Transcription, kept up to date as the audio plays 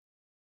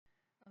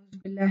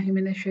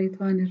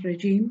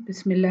बिस्मिल्लाहिमिनश्शैतानिर्रजीम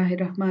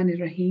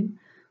बिस्मिल्लाहिर्रहमानिर्रहीम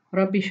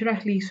रब्बि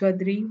इश्रह ली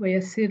सदरी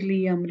वयस्सिर ली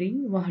अमरी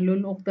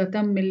वहलुल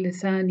उक़्दतम मिन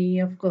लिसानी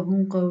यफ़क़हू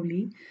क़ौली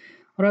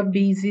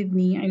रब्बी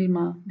ज़िदनी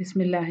इल्मा।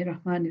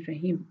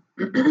 बिस्मिल्लाहिर्रहमानिर्रहीम।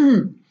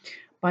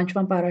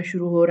 पांचवा पारा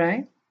शुरू हो रहा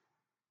है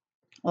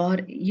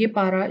और ये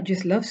पारा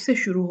जिस लफ्ज़ से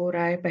शुरू हो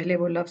रहा है पहले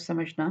वो लफ्ज़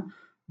समझना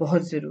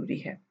बहुत ज़रूरी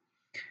है।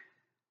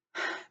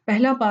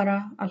 पहला पारा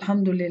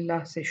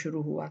अल्हम्दुलिल्लाह से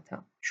शुरू हुआ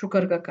था,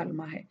 शुक्र का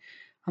कलमा है।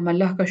 हम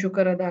अल्लाह का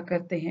शुक्र अदा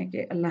करते हैं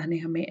कि अल्लाह ने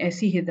हमें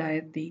ऐसी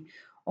हिदायत दी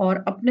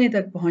और अपने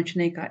तक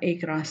पहुंचने का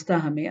एक रास्ता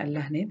हमें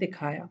अल्लाह ने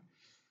दिखाया।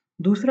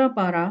 दूसरा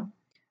पारा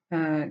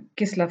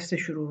किस लफ्ज़ से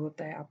शुरू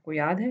होता है आपको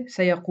याद है?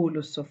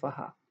 सयक़ूलुस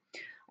सुफ़हा।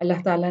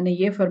 अल्लाह ताला ने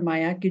ये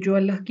फरमाया कि जो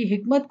अल्लाह की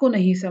हिकमत को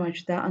नहीं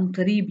समझता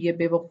अनकरीब ये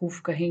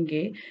बेवकूफ़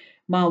कहेंगे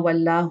मा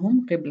वल्लाहुम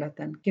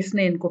क़िबलतन,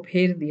 किसने इनको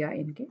फेर दिया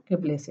इनके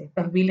क़िबले से।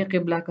 तहवील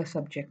क़िबला का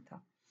सब्जेक्ट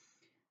था।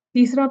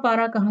 तीसरा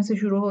पारा कहाँ से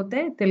शुरू होता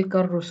है?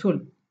 तिलकर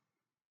रसुल।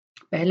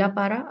 पहला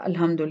पारा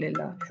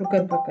अल्हम्दुलिल्लाह, शुक्र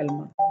का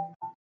कलमा।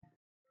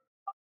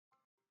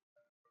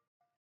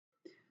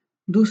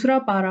 दूसरा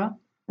पारा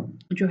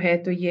जो है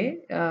तो ये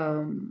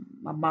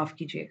माफ़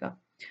कीजिएगा,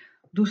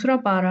 दूसरा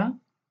पारा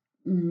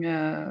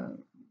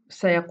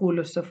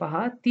सयक़ूलुस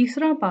सुफ़हा।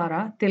 तीसरा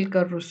पारा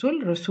तिलकर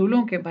रसुल,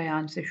 रसूलों के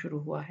बयान से शुरू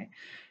हुआ है।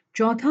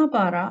 चौथा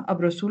पारा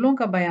अब रसूलों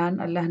का बयान,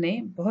 अल्लाह ने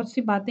बहुत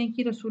सी बातें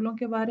की रसूलों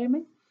के बारे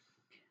में।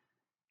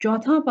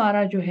 चौथा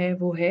पारा जो है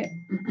वो है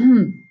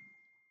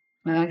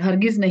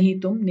हरगिज़ नहीं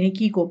तुम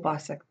नेकी को पा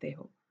सकते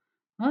हो।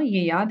 हाँ, ये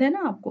याद है ना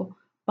आपको?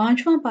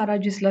 पांचवा पारा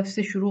जिस लफ्ज़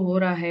से शुरू हो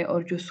रहा है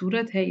और जो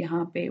सूरत है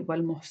यहाँ पे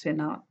वल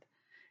मुहसिनात,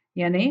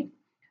 यानी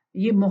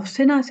ये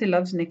मुहसिना से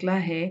लफ्ज़ निकला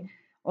है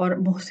और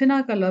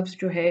मुहसिना का लफ्ज़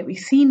जो है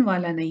सीन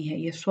वाला नहीं है,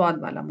 ये स्वाद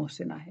वाला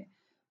मुहसिना है।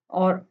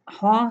 और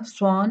हा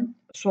स्वान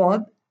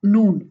स्वाद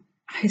नून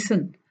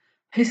हिसन,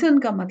 हिसन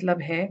का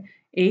मतलब है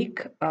एक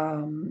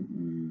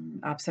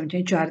आप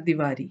समझें चार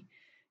दीवारी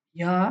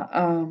या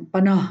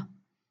पनाह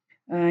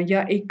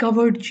या एक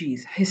कवर्ड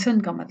चीज़। हिसन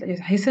का मतलब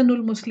जैसे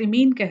हिसनुल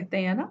मुस्लिमीन कहते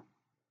हैं ना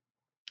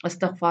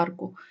इस्तग़फ़ार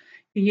को,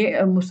 कि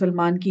ये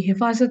मुसलमान की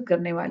हिफ़ाज़त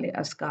करने वाले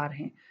अज़कार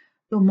हैं।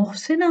 तो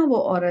मुहसिना वो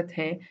औरत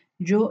है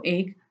जो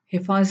एक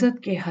हिफ़ाज़त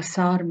के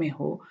हसार में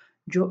हो,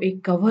 जो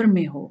एक कवर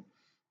में हो,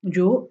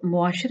 जो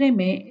मुआशरे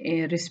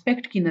में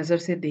रिस्पेक्ट की नज़र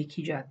से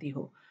देखी जाती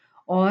हो।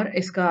 और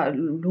इसका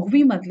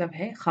लुग़वी मतलब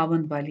है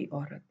ख़ावंद वाली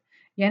औरत,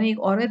 यानी एक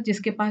औरत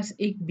जिसके पास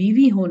एक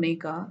बीवी होने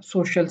का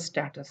सोशल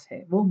स्टेटस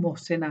है, वो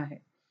मुहसिना है।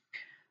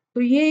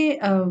 तो ये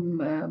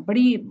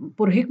बड़ी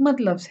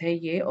पुरहिकमत लफ्ज़ है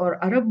ये। और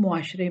अरब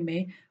मुआशरे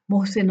में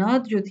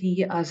मुहसिनात जो थी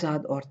ये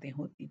आज़ाद औरतें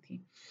होती थीं,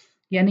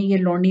 यानी ये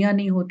लौंडियाँ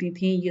नहीं होती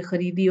थीं, ये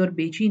खरीदी और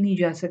बेची नहीं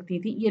जा सकती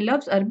थीं। ये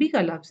लफ्ज़ अरबी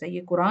का लफ्ज़ है,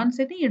 ये कुरान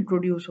से नहीं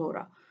इंट्रोड्यूस हो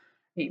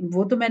रहा।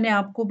 वो तो मैंने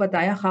आपको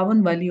बताया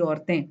ख़ावंद वाली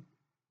औरतें,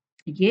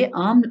 ये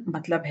आम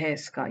मतलब है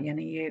इसका,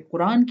 यानी ये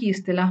कुरान की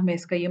इस्तिलाह में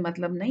इसका ये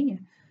मतलब नहीं है।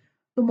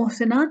 तो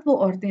मुहसिनात वो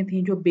औरतें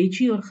थीं जो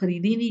बेची और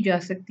खरीदी नहीं जा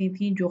सकती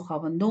थीं, जो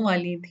ख़ावंदों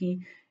वाली थीं,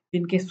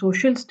 जिनके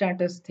सोशल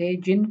स्टेटस थे,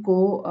 जिनको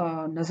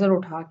नज़र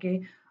उठा के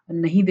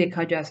नहीं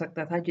देखा जा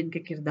सकता था, जिनके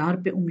किरदार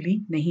पे उँगली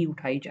नहीं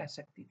उठाई जा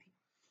सकती थी।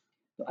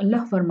 तो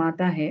अल्लाह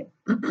फरमाता है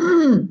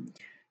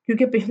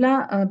क्योंकि पिछला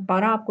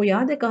पारा आपको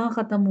याद है कहाँ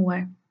ख़त्म हुआ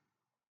है?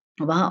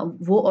 वहाँ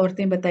वो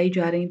औरतें बताई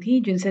जा रही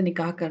थीं जिनसे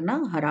निकाह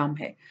करना हराम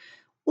है।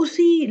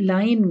 उसी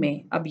लाइन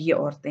में अब ये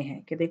औरतें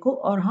हैं कि देखो,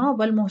 और हाँ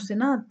वल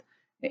मुहसिनात,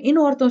 इन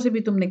औरतों से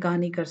भी तुम निकाह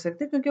नहीं कर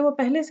सकते क्योंकि वो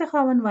पहले से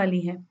खावन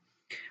वाली हैं।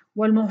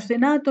 वल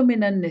मुहसिनात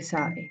मिनन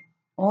निसाए,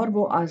 और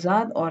वो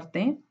आज़ाद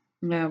औरतें,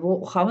 वो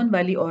खावन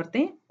वाली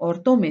औरतें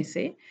औरतों में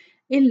से,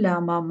 इल्ला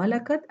मा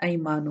मलकत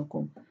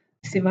ऐमानुकुम,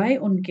 सिवाय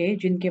उनके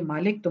जिनके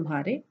मालिक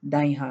तुम्हारे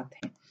दाएं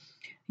हाथ हैं।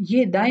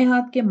 ये दाएं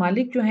हाथ के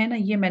मालिक जो है ना,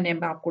 ये मैंने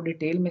आपको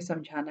डिटेल में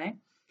समझाना है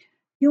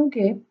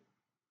क्योंकि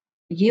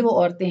ये वो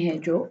औरतें हैं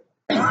जो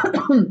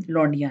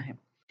लौंडियां हैं।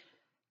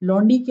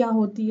 लौंडी क्या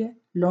होती है?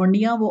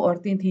 लौंडियाँ वो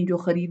औरतें थीं जो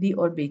खरीदी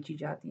और बेची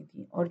जाती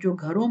थीं और जो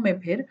घरों में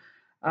फिर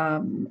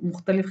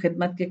मुख्तलिफ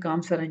खिदमत के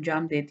काम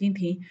सरअंजाम देती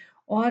थीं।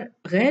 और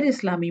गैर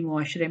इस्लामी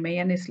मुआशरे में,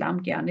 यानी इस्लाम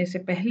के आने से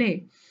पहले,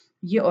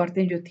 ये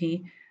औरतें जो थीं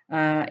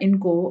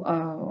इनको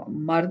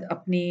मर्द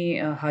अपनी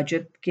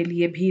हाजत के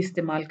लिए भी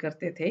इस्तेमाल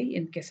करते थे।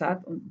 इनके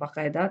साथ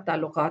बाकायदा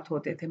ताल्लुकात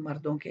होते थे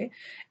मर्दों के।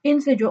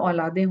 इनसे जो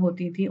औलादें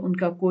होती थीं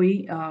उनका कोई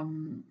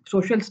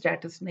सोशल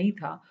स्टेटस नहीं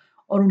था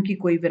और उनकी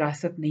कोई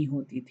विरासत नहीं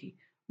होती थी।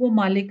 वो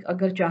मालिक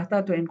अगर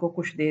चाहता तो इनको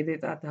कुछ दे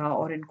देता था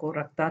और इनको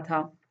रखता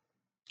था,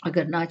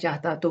 अगर ना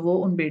चाहता तो वो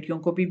उन बेटियों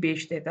को भी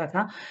बेच देता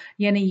था।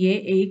 यानी ये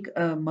एक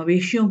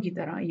मवेशियों की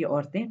तरह ये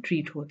औरतें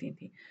ट्रीट होती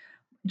थीं।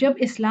 जब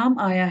इस्लाम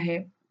आया है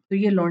तो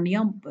ये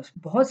लौंडियाँ,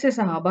 बहुत से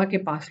सहाबा के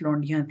पास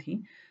लौंडियाँ थीं।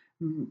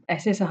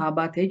 ऐसे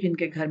सहाबा थे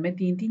जिनके घर में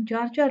 3-3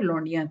 4-4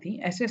 लौंडियाँ थीं।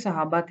 ऐसे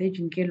सहाबा थे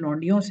जिनके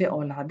लौंडियों से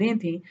औलादें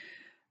थीं।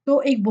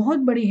 तो एक बहुत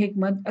बड़ी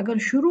हिकमत, अगर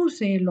शुरू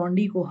से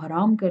लौंडी को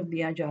हराम कर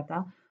दिया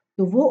जाता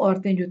तो वो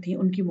औरतें जो थीं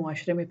उनकी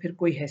मुआशरे में फिर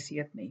कोई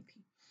हैसियत नहीं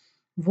थी।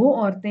 वो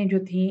औरतें जो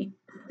थीं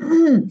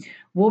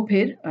वो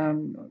फिर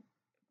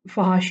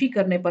फ़हाशी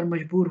करने पर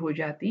मजबूर हो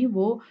जाती,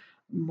 वो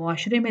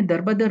मुआशरे में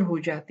दरबदर हो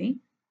जाती।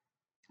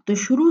 تو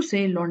شروع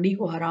سے لونڈی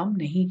کو حرام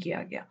نہیں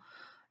کیا گیا،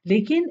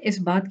 لیکن اس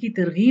بات کی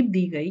ترغیب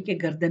دی گئی کہ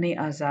گردنیں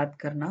آزاد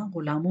کرنا،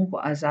 غلاموں کو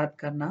آزاد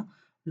کرنا،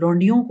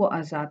 لونڈیوں کو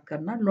آزاد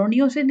کرنا،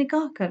 لونڈیوں سے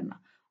نکاح کرنا۔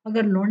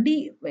 اگر لونڈی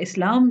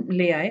اسلام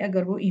لے آئے،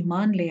 اگر وہ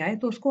ایمان لے آئے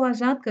تو اس کو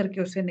آزاد کر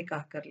کے اس سے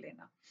نکاح کر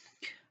لینا۔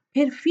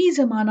 پھر فی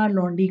زمانہ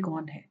لونڈی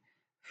کون ہے؟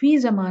 فی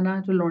زمانہ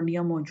تو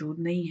لونڈیاں موجود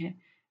نہیں ہیں،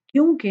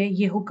 کیونکہ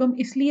یہ حکم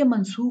اس لیے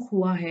منسوخ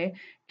ہوا ہے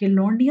کہ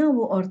لونڈیاں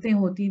وہ عورتیں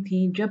ہوتی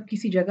تھیں جب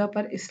کسی جگہ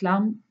پر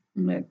اسلام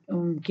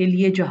کے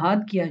لیے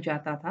جہاد کیا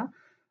جاتا تھا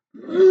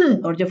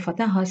اور جب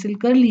فتح حاصل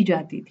کر لی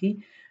جاتی تھی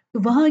تو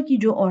وہاں کی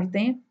جو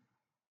عورتیں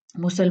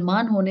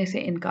مسلمان ہونے سے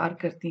انکار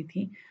کرتی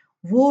تھیں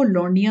وہ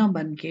لونڈیاں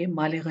بن کے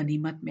مال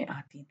غنیمت میں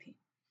آتی تھیں،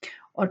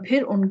 اور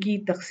پھر ان کی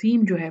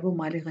تقسیم جو ہے وہ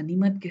مال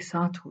غنیمت کے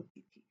ساتھ ہوتی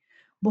تھی۔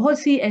 بہت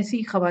سی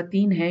ایسی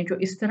خواتین ہیں جو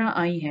اس طرح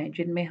آئی ہیں،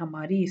 جن میں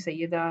ہماری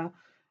سیدہ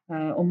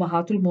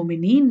امہات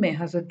المومنین میں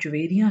حضرت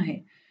جویریہ ہیں،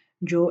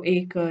 جو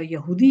ایک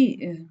یہودی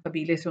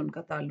قبیلے سے ان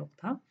کا تعلق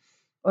تھا،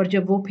 اور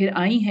جب وہ پھر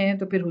آئی ہیں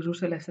تو پھر حضور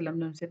صلی اللہ علیہ وسلم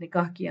نے ان سے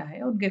نکاح کیا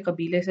ہے، ان کے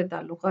قبیلے سے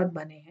تعلقات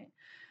بنے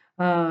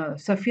ہیں۔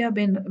 صفیہ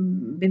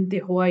بنت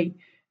حوائی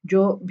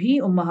جو بھی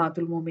امہات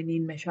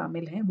المومنین میں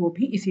شامل ہیں، وہ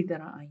بھی اسی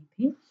طرح آئی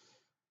تھیں۔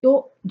 تو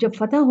جب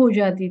فتح ہو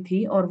جاتی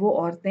تھی اور وہ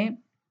عورتیں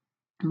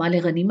مال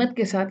غنیمت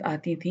کے ساتھ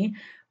آتی تھیں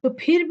تو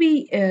پھر بھی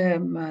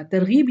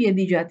ترغیب یہ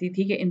دی جاتی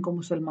تھی کہ ان کو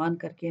مسلمان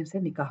کر کے ان سے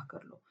نکاح کر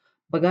لو،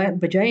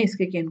 بجائے اس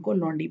کے کہ ان کو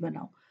لونڈی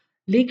بناؤ۔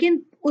 لیکن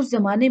اس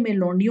زمانے میں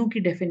لونڈیوں کی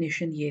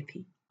ڈیفینیشن یہ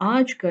تھی۔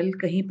 آج کل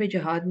کہیں پہ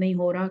جہاد نہیں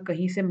ہو رہا،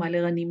 کہیں سے مال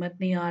غنیمت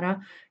نہیں آ رہا،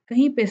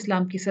 کہیں پہ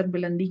اسلام کی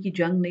سربلندی کی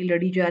جنگ نہیں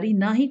لڑی جا رہی،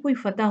 نہ ہی کوئی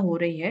فتح ہو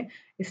رہی ہے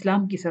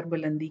اسلام کی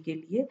سربلندی کے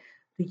لیے،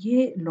 تو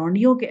یہ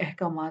لونڈیوں کے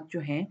احکامات جو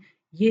ہیں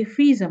یہ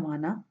فی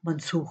زمانہ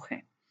منسوخ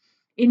ہیں۔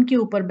 ان کے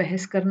اوپر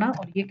بحث کرنا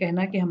اور یہ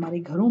کہنا کہ ہمارے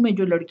گھروں میں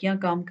جو لڑکیاں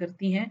کام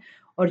کرتی ہیں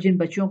اور جن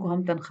بچوں کو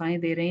ہم تنخواہیں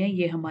دے رہے ہیں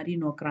یہ ہماری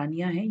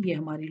نوکرانیاں ہیں، یہ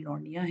ہماری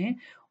لونڈیاں ہیں،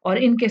 اور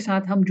ان کے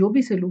ساتھ ہم جو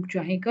بھی سلوک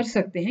چاہیں کر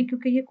سکتے ہیں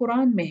کیونکہ یہ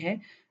قرآن میں ہے،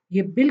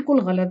 یہ بالکل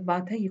غلط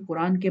بات ہے، یہ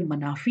قرآن کے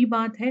منافی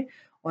بات ہے،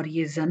 اور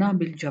یہ زنا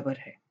بالجبر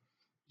ہے۔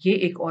 یہ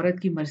ایک عورت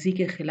کی مرضی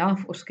کے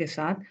خلاف اس کے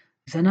ساتھ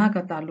زنا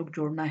کا تعلق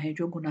جوڑنا ہے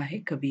جو گناہ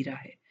کبیرہ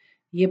ہے۔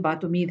 یہ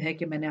بات امید ہے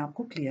کہ میں نے آپ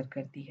کو کلیئر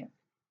کر دی ہے۔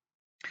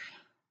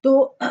 تو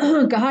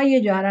کہا یہ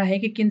جا رہا ہے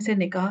کہ کن سے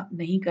نکاح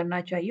نہیں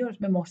کرنا چاہیے، اور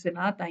اس میں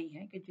محسنات آئی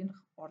ہیں کہ جن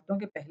عورتوں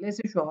کے پہلے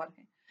سے شوہر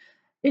ہیں،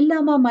 الا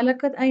ما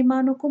ملکت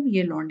ایمانکم،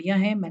 یہ لونڈیاں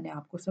ہیں، میں نے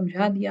آپ کو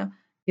سمجھا دیا۔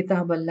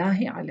 کتاب اللہ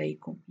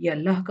علیکم، یہ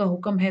اللہ کا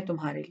حکم ہے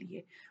تمہارے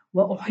لیے،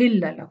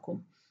 وَأُحِلَّ لَكُمْ،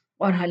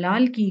 اور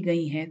حلال کی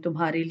گئی ہیں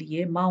تمہارے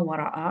لیے، ما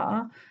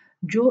وراء،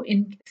 جو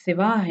ان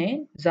سوا ہیں،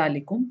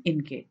 ذالکم،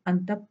 ان کے،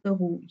 ان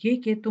تبتغوا،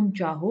 یہ کہ تم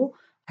چاہو،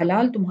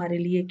 حلال تمہارے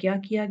لیے کیا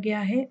کیا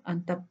گیا ہے،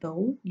 ان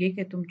تبتغوا، یہ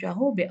کہ تم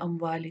چاہو، بے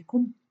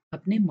اموالکم،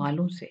 اپنے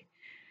مالوں سے،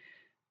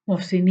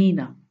 محسنین،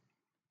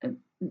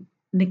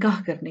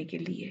 نکاح کرنے کے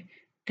لیے،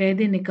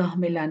 قید نکاح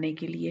میں لانے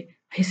کے لیے،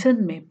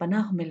 حصن میں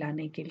پناہ میں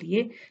لانے کے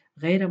لیے،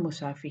 غیر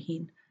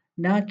مسافہین،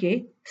 نہ کہ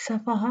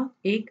صفحہ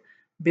ایک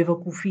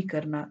بیوقوفی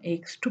کرنا،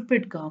 ایک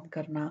سٹوپڈ کام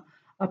کرنا،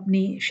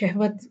 اپنی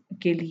شہوت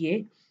کے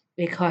لیے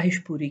ایک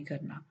خواہش پوری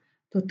کرنا،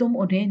 تو تم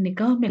انہیں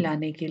نکاح میں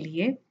لانے کے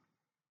لیے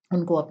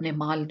ان کو اپنے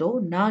مال دو،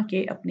 نہ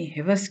کہ اپنی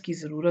حوث کی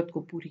ضرورت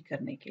کو پوری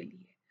کرنے کے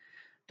لیے۔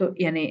 تو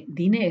یعنی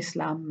دین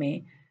اسلام میں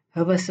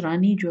ہوس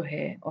رانی جو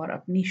ہے اور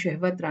اپنی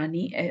شہوت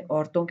رانی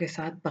عورتوں کے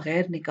ساتھ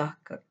بغیر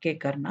نکاح کے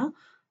کرنا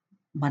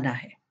منع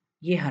ہے،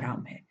 یہ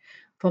حرام ہے۔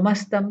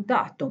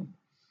 فمستمتعتم،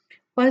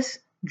 پس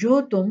جو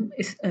تم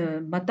اس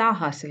متاع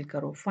حاصل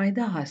کرو،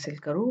 فائدہ حاصل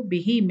کرو،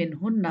 بہی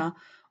منہن،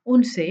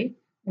 ان سے،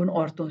 ان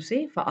عورتوں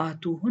سے،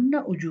 فآتوہن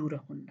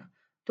اجورہن،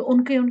 تو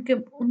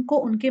ان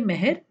کو ان کے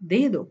مہر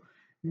دے دو۔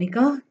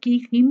 نکاح کی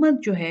قیمت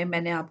جو ہے،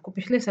 میں نے آپ کو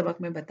پچھلے سبق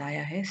میں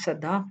بتایا ہے،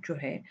 صداق جو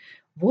ہے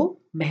وہ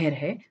مہر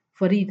ہے،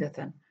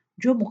 فریدتاً،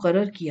 جو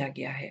مقرر کیا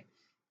گیا ہے۔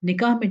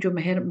 نکاح میں جو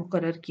مہر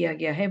مقرر کیا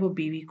گیا ہے وہ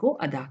بیوی کو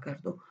ادا کر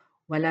دو۔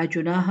 ولا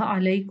جناح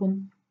علیکم،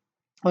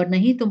 اور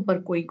نہیں تم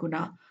پر کوئی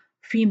گناہ،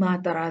 فیما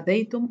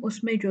ترادیتم،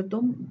 اس میں جو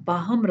تم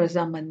باہم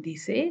رضامندی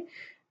سے،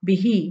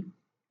 بھی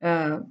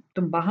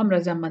تم باہم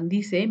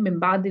رضامندی سے، من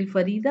بعد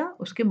الفریدہ،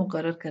 اس کے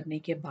مقرر کرنے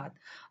کے بعد،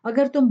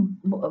 اگر تم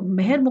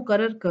مہر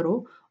مقرر کرو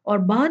اور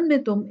بعد میں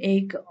تم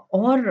ایک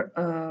اور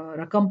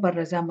رقم پر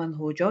رضامند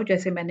ہو جاؤ،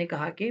 جیسے میں نے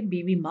کہا کہ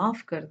بیوی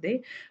معاف کر دے،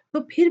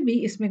 تو پھر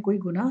بھی اس میں کوئی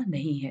گناہ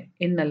نہیں ہے۔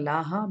 ان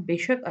اللہ، بے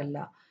شک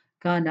اللہ،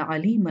 کان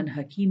علیما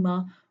حکیما،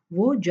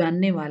 وہ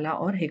جاننے والا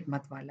اور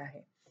حکمت والا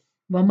ہے۔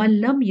 ومن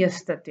لم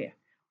یستطع،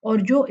 اور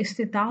جو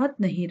استطاعت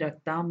نہیں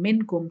رکھتا،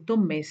 منکم،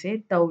 تم میں سے،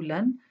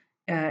 طولن،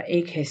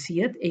 ایک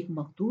حیثیت، ایک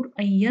مقدور،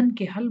 این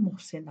کے حل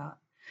محسنات،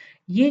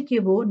 یہ کہ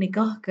وہ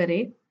نکاح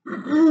کرے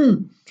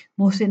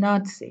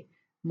محسنات سے،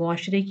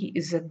 معاشرے کی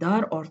عزت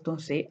دار عورتوں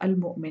سے،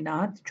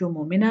 المؤمنات، جو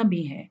مومنہ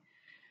بھی ہیں،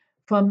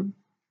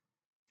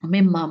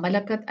 مما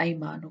ملکت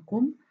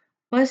ایمانکم،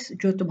 پس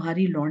جو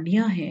تمہاری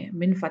لونڈیاں ہیں،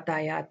 من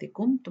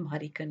فتایاتکم،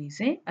 تمہاری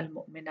کنیزیں،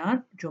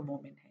 المؤمنات، جو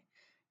مومن ہیں۔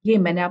 یہ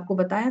میں نے آپ کو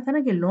بتایا تھا نا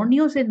کہ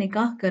لونڈیوں سے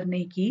نکاح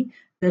کرنے کی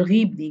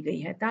ترغیب دی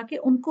گئی ہے تاکہ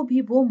ان کو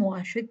بھی وہ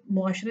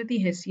معاشرتی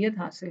حیثیت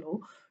حاصل ہو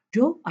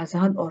जो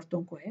आज़ाद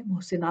औरतों को है,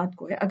 मुहसिनात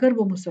को है, अगर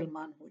वो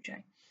मुसलमान हो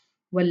जाएं।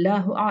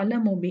 वल्लाहु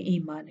आलमु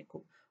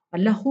बिईमानिकुम,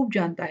 अल्लाह खूब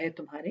जानता है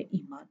तुम्हारे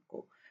ईमान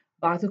को।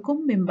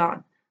 बाज़ुकुम मिन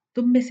बाद,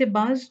 तुम में से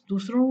बाज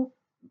दूसरों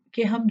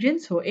के हम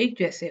जिन्स हो, एक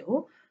जैसे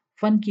हो।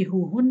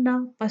 फनकिहूहुन्ना,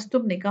 पस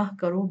तुम निकाह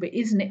करो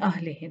बेइज़्न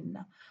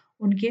अहलिहिन्ना,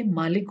 उनके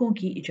मालिकों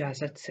की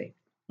इजाजत से।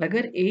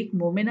 अगर एक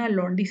मोमिना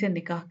लौंडी से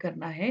निकाह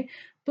करना है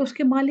तो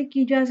उसके मालिक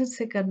की इजाजत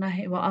से करना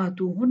है। व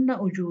आतूहुन्ना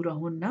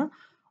उजूरहुन्ना,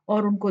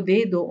 और उनको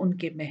दे दो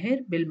उनके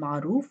मेहर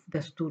बिलमारूफ,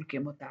 दस्तूर के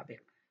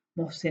मुताबिक।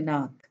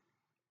 मोहसिनात,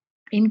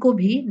 इनको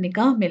भी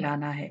निकाह में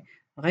लाना है,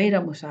 गैर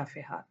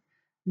मुसाफिहात,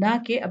 ना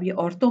कि अब ये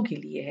औरतों के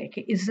लिए है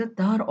कि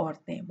इज्जतदार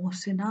औरतें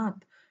मोहसिनात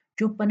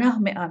जो पनाह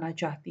में आना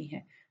चाहती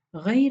हैं,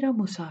 गैर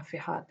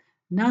मुसाफिहात,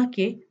 ना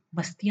कि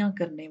मस्तियाँ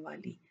करने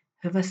वाली,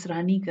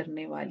 हवसरानी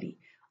करने वाली,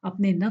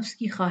 अपने नफ्स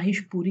की ख्वाहिश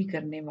पूरी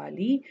करने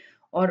वाली।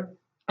 और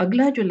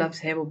अगला जो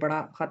लफ्ज़ है वो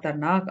बड़ा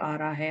ख़तरनाक आ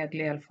रहा है,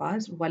 अगले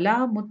अल्फाज, वला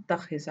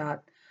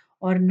मुत्तखिजात,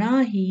 और ना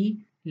ही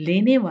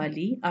लेने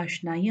वाली,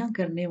 आशनाइयाँ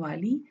करने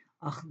वाली,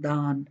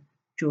 अखदान,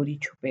 चोरी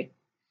छुपे।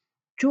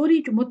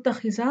 चोरी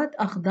मुत्तखिजात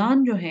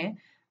अखदान जो हैं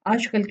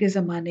आजकल के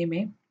ज़माने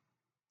में,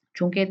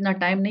 चूंकि इतना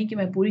टाइम नहीं कि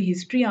मैं पूरी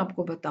हिस्ट्री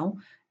आपको बताऊं,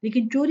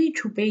 लेकिन चोरी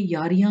छुपे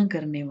यारियां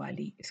करने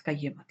वाली, इसका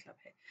ये मतलब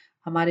है।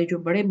 हमारे जो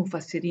बड़े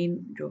मुफस्सिरीन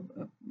जो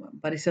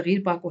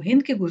बरसगीर पाक व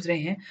हिंद के गुजरे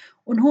हैं,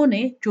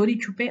 उन्होंने चोरी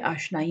छुपे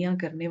आशनाइयां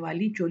करने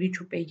वाली, चोरी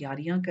छुपे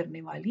यारियां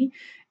करने वाली,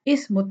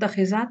 इस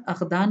मुत्तखिजात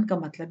अखदान का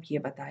मतलब ये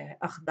बताया है।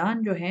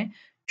 अखदान जो है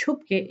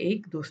छुप के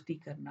एक दोस्ती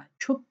करना,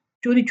 छुप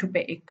चोरी छुपे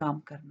एक काम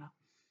करना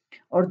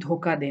और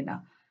धोखा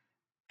देना।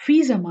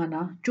 फी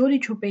ज़माना चोरी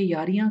छुपे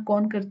यारियां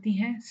कौन करती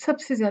हैं?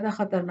 सबसे ज़्यादा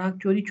ख़तरनाक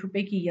चोरी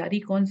छुपे की यारी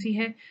कौन सी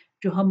है?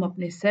 जो हम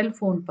अपने सेल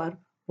फ़ोन पर,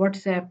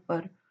 व्हाट्सएप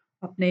पर,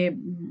 अपने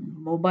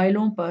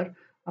मोबाइलों पर,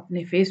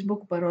 अपने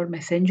फेसबुक पर और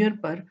मैसेंजर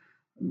पर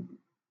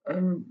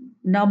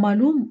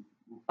नामालूम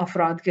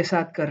अफराद के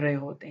साथ कर रहे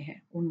होते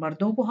हैं। उन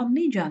मर्दों को हम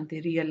नहीं जानते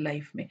रियल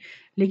लाइफ में,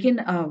 लेकिन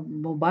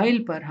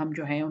मोबाइल पर हम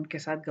जो हैं उनके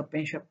साथ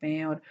गप्पें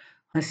शप्पें और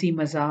हंसी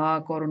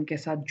मजाक और उनके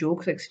साथ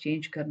जोक्स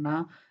एक्सचेंज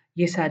करना,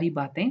 ये सारी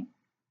बातें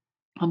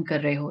हम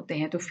कर रहे होते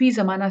हैं। तो फ़ी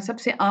ज़माना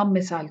सबसे आम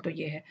मिसाल तो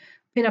ये है।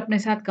 फिर अपने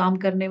साथ काम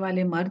करने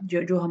वाले मर्द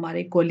जो जो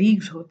हमारे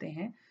कोलीग्स होते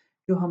हैं,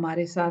 जो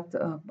हमारे साथ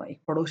एक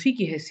पड़ोसी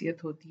की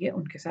हैसियत होती है,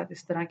 उनके साथ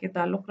इस तरह के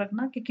ताल्लुक़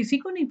रखना कि किसी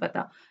को नहीं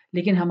पता,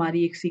 लेकिन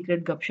हमारी एक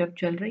सीक्रेट गपशप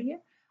चल रही है,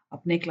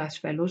 अपने क्लास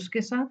फेलोज़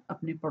के साथ,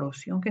 अपने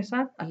पड़ोसियों के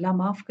साथ, अल्लाह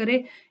माफ़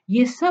करे,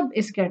 ये सब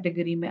इस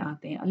कैटेगरी में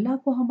आते हैं। अल्लाह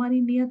को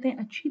हमारी नियतें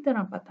अच्छी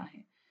तरह पता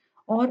हैं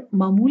और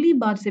मामूली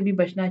बात से भी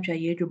बचना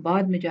चाहिए जो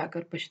बाद में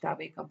जाकर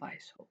पछतावे का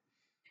बायस हो।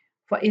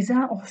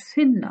 फ़इज़ा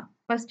उहसिन्ना,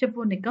 बस जब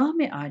वो निकाह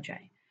में आ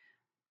जाएँ,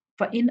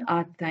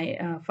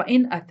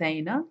 फ़इन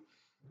अतैना,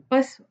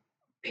 बस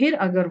फिर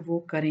अगर वो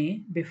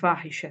करें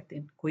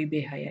बिफ़ाहिशतिन, कोई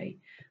बेहयाई,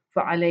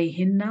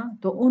 फ़अलैहिन्ना,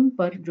 तो उन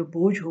पर जो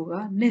बोझ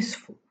होगा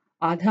निस्फ़,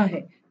 आधा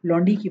है,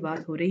 लौंडी की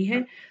बात हो रही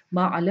है,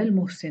 मा अलल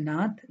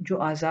मुहसिनात, जो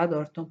आज़ाद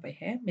औरतों पे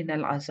है,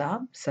 मिनल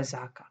अज़ाब,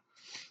 सज़ा का।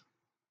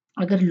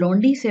 अगर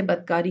लौंडी से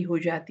बदकारी हो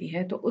जाती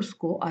है तो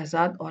उसको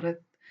आज़ाद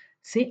औरत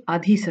से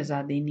आधी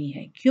सज़ा देनी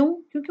है। क्यों?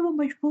 क्योंकि वो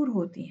मजबूर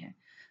होती हैं।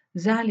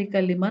 ज़ालिका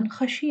लिमन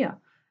खशिया,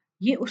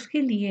 ये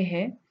उसके लिए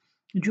है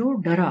जो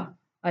डरा,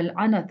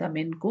 अलअनत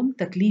मिनकुम,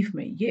 तकलीफ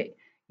में, ये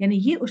यानी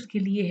ये उसके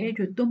लिए है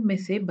जो तुम में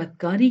से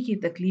बदकारी की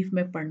तकलीफ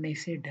में पड़ने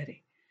से डरे।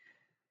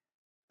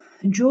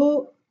 जो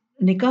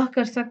निकाह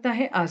कर सकता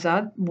है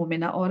आज़ाद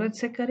मोमिना औरत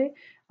से करे,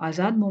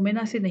 आज़ाद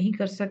मोमिना से नहीं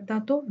कर सकता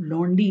तो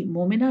लौंडी,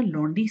 मोमिना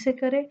लौंडी से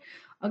करे।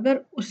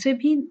 अगर उससे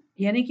भी,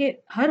 यानी कि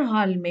हर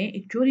हाल में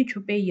एक चोरी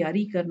छुपे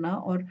यारी करना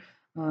और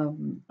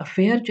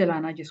अफेयर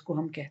चलाना जिसको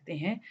हम कहते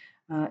हैं,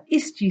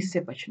 इस चीज़ से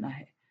बचना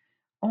है।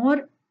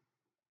 और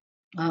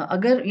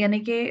अगर यानी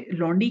कि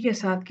लौंडी के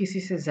साथ किसी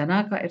से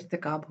ज़ना का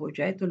इर्तिकाब हो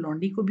जाए तो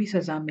लौंडी को भी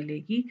सज़ा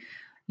मिलेगी।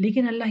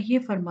 लेकिन अल्लाह ये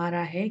फरमा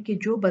रहा है कि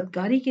जो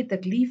बदकारी की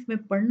तकलीफ में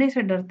पड़ने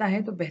से डरता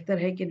है तो बेहतर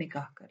है कि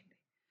निकाह कर ले।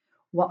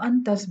 व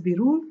अन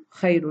तस्बिरू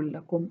खैरुल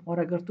लकुम, और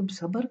अगर तुम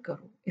सब्र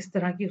करो, इस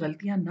तरह की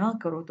गलतियां ना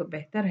करो तो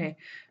बेहतर है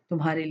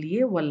तुम्हारे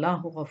लिए।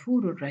 वल्लाहु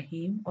गफूरुर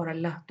रहीम, और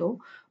अल्लाह तो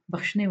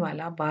बख्शने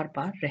वाला, बार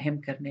बार रहम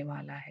करने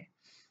वाला है।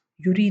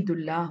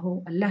 युरीदुल्लाहु,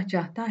 अल्लाह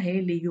चाहता है,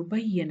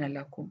 लियुबय्यिन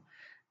लकुम,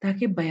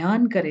 ताकि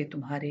बयान करे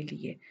तुम्हारे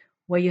लिए,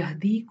 व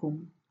यहदीकुम,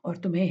 और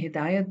तुम्हें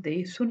हिदायत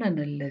दे,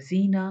 सुननल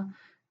लज़ीना,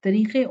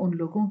 तरीक़े उन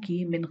लोगों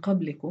की, मिन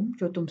क़ब्लिकुम,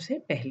 जो तुमसे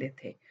पहले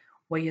थे,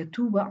 व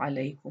यतूब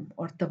अलैकुम,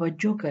 और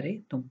तवज्जो करे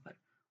तुम पर।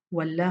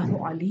 वल्लाहु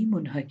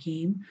अलीमुन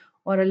हकीम,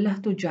 और अल्लाह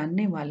तो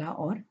जानने वाला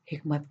और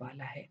हिकमत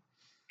वाला है।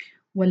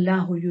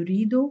 वल्लाहु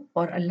युरीदु,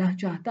 और अल्लाह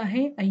चाहता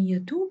है, अन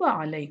यतूब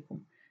अलैकुम,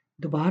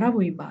 दोबारा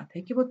वही बात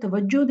है कि वो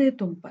तवज्जो दे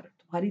तुम पर,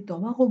 तुम्हारी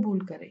तौबा कबूल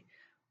करे।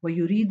 व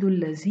युरीदुल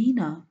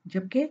लज़ीना,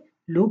 जबकि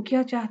लोग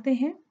क्या चाहते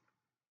हैं,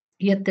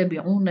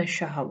 यत्तबिऊन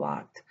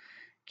शहवात,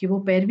 कि वो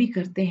पैरवी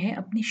करते हैं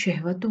अपनी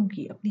शहवतों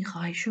की, अपनी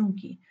ख्वाहिशों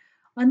की।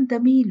 अन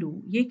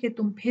तमीलू, ये कि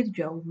तुम फिर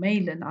जाओ,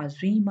 मैलन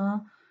अज़ीमा,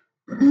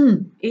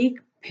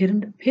 एक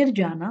फिर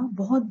जाना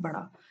बहुत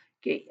बड़ा,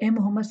 कि ए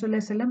मोहम्मद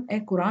सल्लल्लाहु अलैहि वसल्लम, ए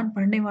कुरान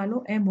पढ़ने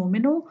वालों, ए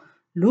मोमिनो,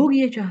 لوگ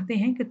یہ چاہتے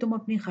ہیں کہ تم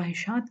اپنی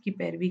خواہشات کی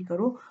پیروی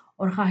کرو،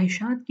 اور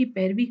خواہشات کی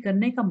پیروی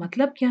کرنے کا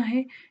مطلب کیا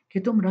ہے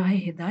کہ تم راہ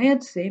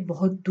ہدایت سے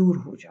بہت دور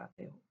ہو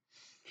جاتے ہو۔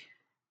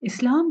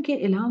 اسلام کے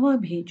علاوہ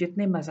بھی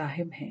جتنے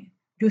مذاہب ہیں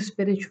جو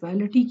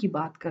اسپرچویلٹی کی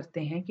بات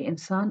کرتے ہیں کہ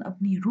انسان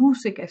اپنی روح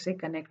سے کیسے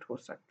کنیکٹ ہو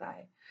سکتا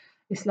ہے،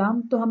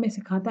 اسلام تو ہمیں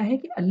سکھاتا ہے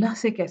کہ اللہ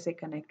سے کیسے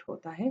کنیکٹ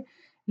ہوتا ہے،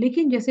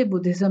 لیکن جیسے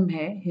بدھزم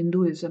ہے،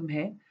 ہندوازم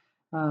ہے،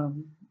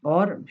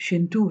 اور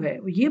شنتو ہے،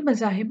 یہ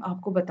مذاہب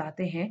آپ کو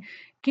بتاتے ہیں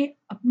کہ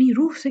اپنی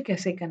روح سے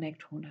کیسے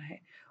کنیکٹ ہونا ہے۔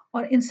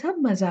 اور ان سب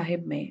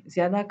مذاہب میں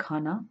زیادہ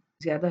کھانا،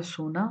 زیادہ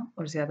سونا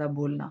اور زیادہ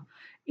بولنا،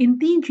 ان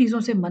تین چیزوں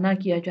سے منع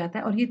کیا جاتا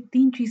ہے۔ اور یہ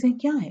تین چیزیں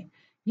کیا ہیں؟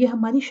 یہ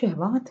ہماری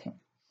شہوات ہیں،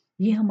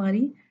 یہ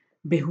ہماری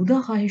بیہودہ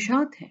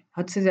خواہشات ہیں۔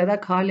 حد سے زیادہ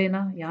کھا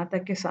لینا یہاں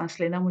تک کہ سانس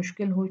لینا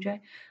مشکل ہو جائے،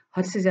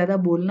 حد سے زیادہ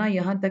بولنا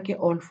یہاں تک کہ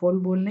اول فول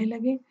بولنے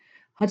لگے،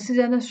 حد سے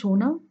زیادہ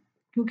سونا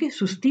کیونکہ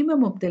سستی میں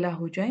مبتلا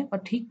ہو جائیں اور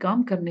ٹھیک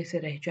کام کرنے سے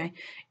رہ جائیں۔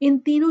 ان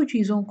تینوں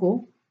چیزوں کو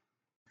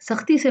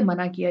سختی سے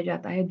منع کیا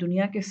جاتا ہے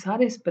دنیا کے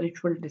سارے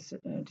اسپرچول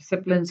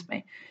ڈسپلنس میں،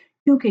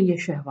 کیونکہ یہ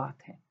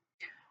شہوات ہے۔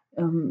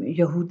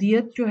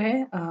 یہودیت جو ہے،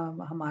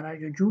 ہمارا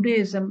جو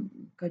جوڈیزم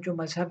کا جو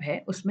مذہب ہے،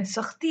 اس میں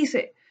سختی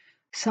سے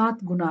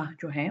 7 گناہ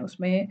جو ہیں، اس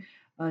میں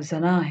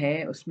زنا ہے،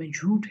 اس میں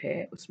جھوٹ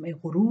ہے، اس میں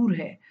غرور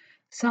ہے،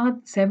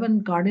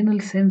 7 کارڈینل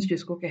سنس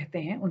جس کو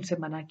کہتے ہیں، ان سے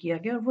منع کیا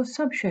گیا، اور وہ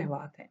سب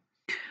شہوات ہیں۔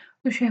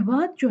 تو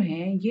شہوات جو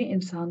ہیں یہ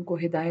انسان کو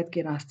ہدایت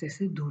کے راستے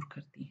سے دور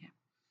کرتی ہیں۔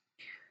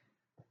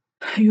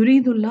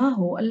 یرید اللہ،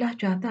 اللہ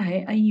چاہتا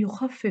ہے، ان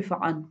یخفف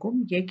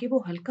عنکم، یہ کہ وہ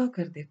ہلکا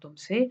کر دے تم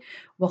سے،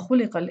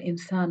 وخلق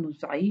الانسان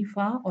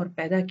ضعیفا، اور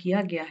پیدا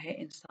کیا گیا ہے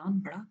انسان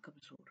بڑا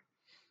کمزور۔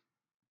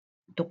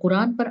 تو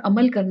قرآن پر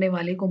عمل کرنے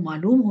والے کو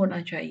معلوم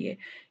ہونا چاہیے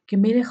کہ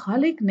میرے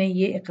خالق نے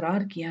یہ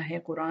اقرار کیا ہے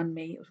قرآن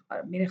میں،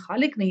 میرے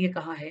خالق نے یہ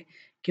کہا ہے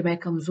کہ میں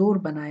کمزور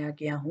بنایا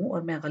گیا ہوں،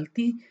 اور میں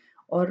غلطی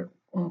اور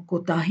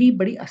کوتاہی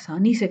بڑی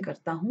آسانی سے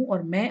کرتا ہوں، اور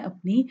میں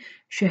اپنی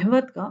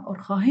شہوت کا اور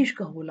خواہش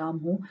کا غلام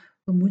ہوں۔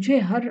 تو مجھے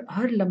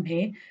ہر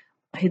لمحے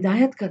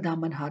ہدایت کا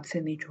دامن ہاتھ سے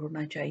نہیں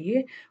چھوڑنا چاہیے،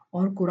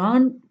 اور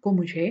قرآن کو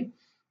مجھے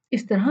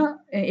اس طرح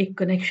ایک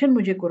کنیکشن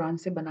مجھے قرآن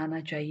سے بنانا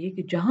چاہیے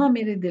کہ جہاں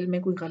میرے دل میں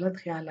کوئی غلط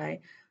خیال آئے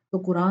تو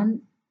قرآن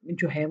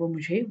جو ہے وہ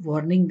مجھے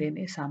وارننگ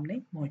دینے سامنے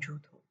موجود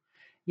ہو۔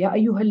 یا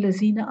ایھا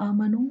الذین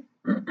آمنو،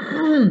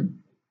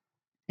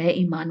 اے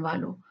ایمان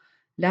والو،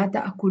 لا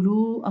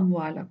تأکلوا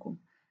اموالکم،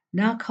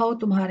 نہ کھاؤ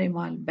تمہارے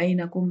مال،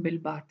 بینکم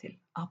بالباطل،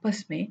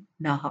 آپس میں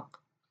ناحق۔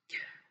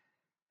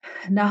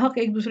 ناحق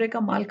ایک دوسرے کا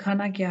مال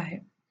کھانا کیا ہے؟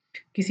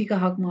 کسی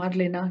کا حق مار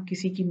لینا،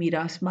 کسی کی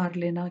میراث مار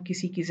لینا،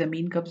 کسی کی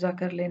زمین قبضہ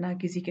کر لینا،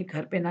 کسی کے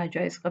گھر پہ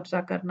ناجائز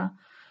قبضہ کرنا،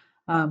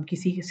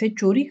 کسی سے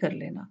چوری کر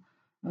لینا،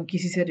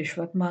 کسی سے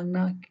رشوت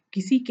مانگنا،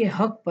 کسی کے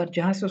حق پر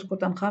جہاں سے اس کو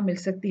تنخواہ مل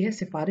سکتی ہے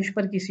سفارش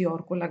پر کسی اور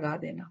کو لگا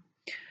دینا۔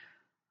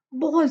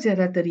 بہت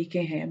زیادہ طریقے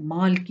ہیں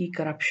مال کی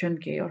کرپشن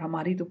کے، اور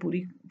ہماری تو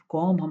پوری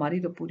قوم، ہماری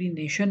تو پوری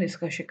نیشن اس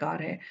کا شکار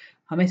ہے۔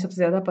 ہمیں سب سے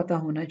زیادہ پتہ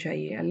ہونا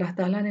چاہیے، اللہ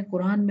تعالیٰ نے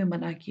قرآن میں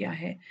منع کیا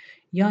ہے،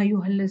 یا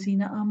ایھا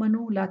الذین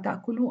آمنوا لا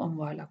تأکلوا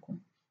اموالکم،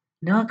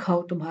 نہ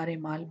کھاؤ تمہارے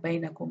مال،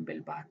 بینکم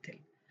بالباطل،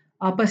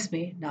 آپس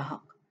میں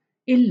ناحق،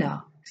 الا،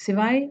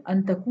 سوائے،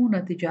 ان تکون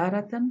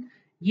تجارتاً،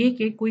 یہ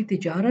کہ کوئی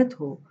تجارت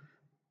ہو،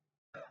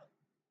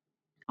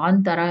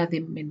 عن تراض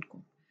منکم،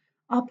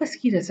 آپس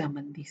کی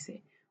رضامندی سے،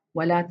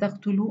 ولا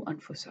تقتلوا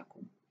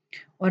انفسکم،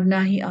 اور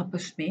نہ ہی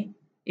آپس میں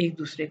ایک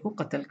دوسرے کو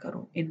قتل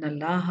کرو، ان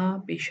اللہ،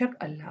 بے شک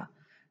اللہ،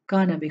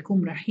 کان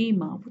بکم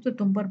رحیما، وہ تو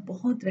تم پر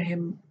بہت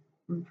رحم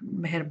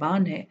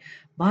مہربان ہے،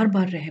 بار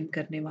بار رحم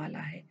کرنے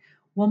والا ہے۔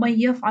 ومن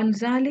یفعل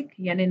ذلک،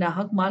 یعنی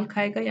ناحق مال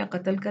کھائے گا یا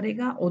قتل کرے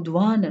گا،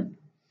 عدوانا،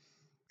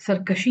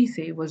 سرکشی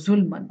سے، و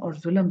ظلمن، اور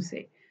ظلم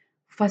سے،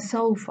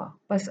 فسوف،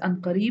 پس ان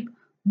قریب،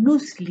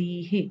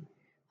 نسلیہ،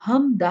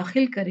 ہم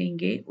داخل کریں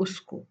گے اس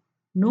کو،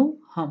 نو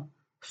ہم،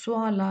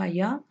 سوالا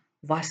یا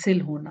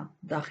واصل ہونا،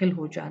 داخل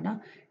ہو جانا،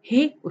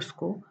 ہے اس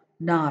کو،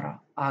 نارا،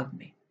 آگ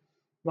میں،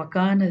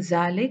 وکان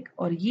ذالک،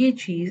 اور یہ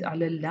چیز،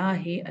 علی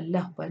اللہ،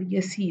 اللہ پر،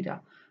 یسیرا،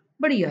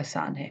 بڑی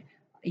آسان ہے۔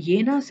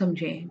 یہ نہ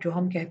سمجھیں جو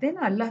ہم کہتے ہیں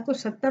نا، اللہ تو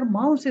 70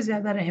 ماؤں سے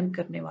زیادہ رحم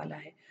کرنے والا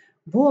ہے،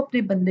 وہ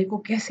اپنے بندے کو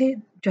کیسے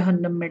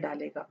جہنم میں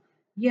ڈالے گا؟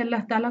 یہ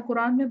اللہ تعالیٰ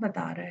قرآن میں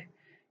بتا رہا ہے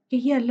کہ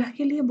یہ اللہ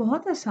کے لیے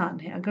بہت آسان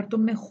ہے۔ اگر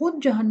تم نے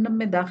خود جہنم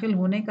میں داخل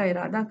ہونے کا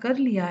ارادہ کر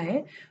لیا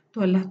ہے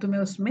تو اللہ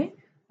تمہیں اس میں،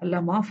 اللہ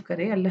معاف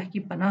کرے، اللہ کی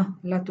پناہ،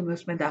 اللہ تمہیں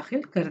اس میں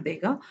داخل کر دے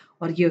گا،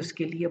 اور یہ اس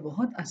کے لیے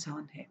بہت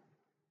آسان ہے۔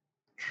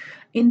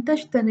 ان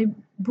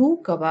تجتنبوا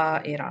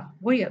کبائر،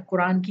 وہ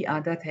قرآن کی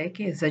عادت ہے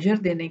کہ زجر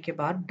دینے کے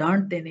بعد،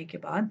 ڈانٹ دینے کے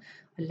بعد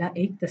اللہ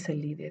ایک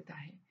تسلی دیتا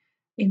ہے۔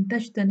 ان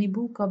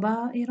تجتنبوا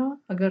کبائر،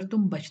 اگر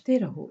تم بچتے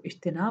رہو،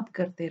 اجتناب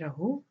کرتے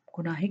رہو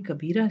گناہ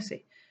کبیرہ سے،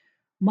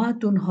 ما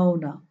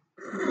تنہونا،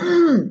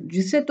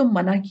 جس سے تم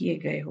منع کیے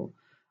گئے ہو،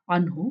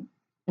 عنہ،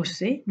 اس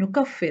سے،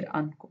 نکفر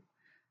عنکم،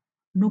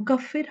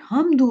 نکفر،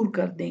 ہم دور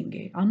کر دیں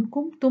گے،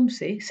 عنکم، تم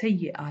سے،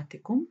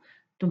 سیئاتکم،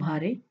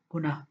 تمہارے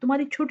گناہ،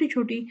 تمہاری چھوٹی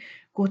چھوٹی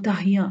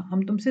کوتاہیاں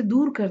ہم تم سے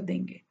دور کر دیں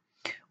گے،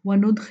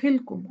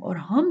 وندخلکم، اور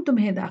ہم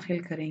تمہیں داخل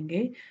کریں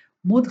گے،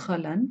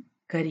 مدخلاً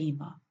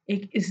کریما،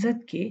 ایک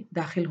عزت کے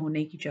داخل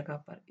ہونے کی جگہ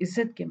پر،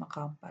 عزت کے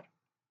مقام پر۔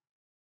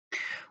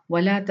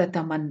 ولا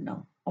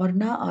تتمنوا، اور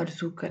نہ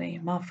آرزو کریں،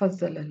 ما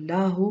فضل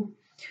اللہ،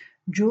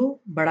 جو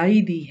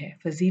بڑائی دی ہے،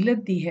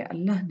 فضیلت دی ہے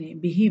اللہ نے،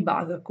 بھی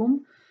بعضکم،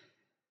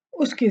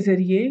 اس کے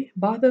ذریعے،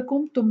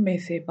 بعضکم تم میں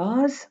سے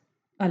بعض،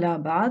 علی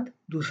بعض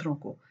دوسروں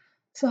کو۔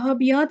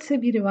 صحابیات سے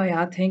بھی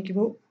روایات ہیں کہ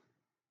وہ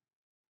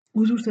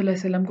حضور صلی اللہ علیہ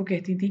وسلم کو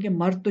کہتی تھی کہ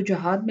مرد تو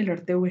جہاد میں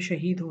لڑتے ہوئے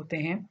شہید ہوتے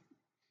ہیں،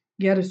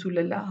 یا رسول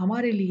اللہ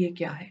ہمارے لیے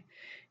کیا ہے؟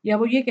 یا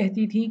وہ یہ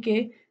کہتی تھی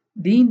کہ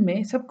دین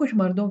میں سب کچھ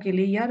مردوں کے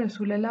لیے، یا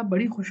رسول اللہ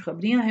بڑی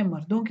خوشخبریاں ہیں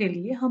مردوں کے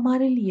لیے،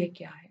 ہمارے لیے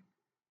کیا ہے؟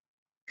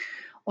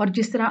 اور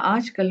جس طرح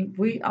آج کل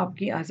وہی آپ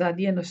کی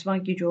آزادیہ نسواں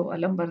کی جو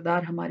علم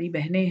بردار ہماری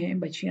بہنیں ہیں،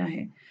 بچیاں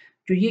ہیں،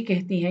 جو یہ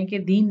کہتی ہیں کہ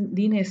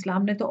دین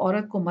اسلام نے تو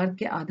عورت کو مرد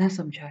کے آدھا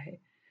سمجھا ہے،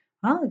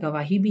 ہاں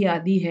گواہی بھی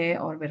آدھی ہے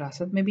اور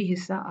وراثت میں بھی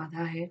حصہ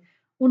آدھا ہے،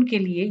 ان کے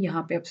لیے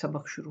یہاں پہ اب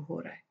سبق شروع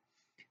ہو رہا ہے۔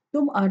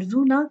 تم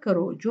آرزو نہ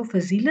کرو جو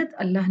فضیلت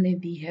اللہ نے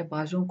دی ہے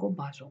بعضوں کو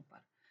بعضوں پر،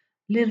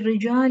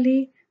 للرجال،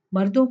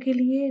 مردوں کے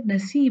لیے،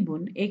 نصیب،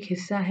 ایک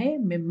حصہ ہے،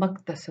 مما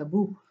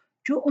اکتسبوا،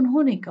 جو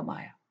انہوں نے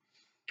کمایا۔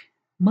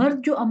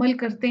 مرد جو عمل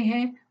کرتے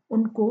ہیں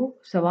ان کو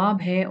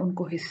ثواب ہے، ان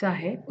کو حصہ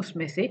ہے اس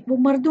میں سے، وہ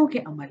مردوں کے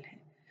عمل ہے۔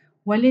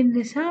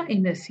 وَلِلنِّسَاءِ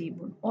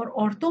نَصِیبٌ، اور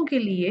عورتوں کے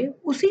لیے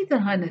اسی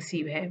طرح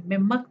نصیب ہے،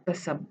 مما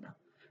اکتسبن،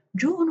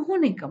 جو انہوں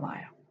نے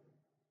کمایا۔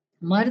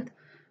 مرد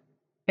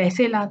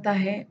پیسے لاتا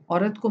ہے،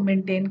 عورت کو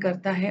مینٹین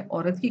کرتا ہے،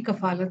 عورت کی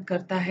کفالت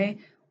کرتا ہے،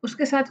 اس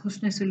کے ساتھ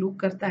حسن سلوک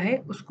کرتا ہے،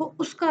 اس کو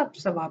اس کا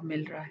ثواب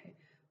مل رہا ہے۔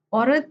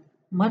 عورت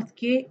مرد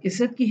کے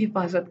عزت کی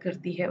حفاظت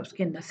کرتی ہے، اس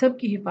کے نسب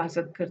کی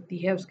حفاظت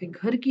کرتی ہے، اس کے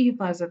گھر کی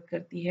حفاظت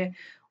کرتی ہے،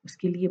 اس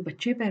کے لیے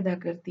بچے پیدا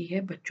کرتی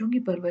ہے، بچوں کی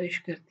پرورش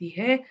کرتی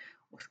ہے،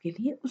 اس کے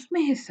لیے اس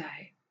میں حصہ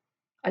ہے۔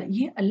 اور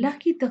یہ اللہ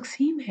کی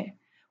تقسیم ہے۔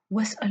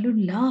 وَاسْأَلُوا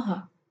اللَّهَ،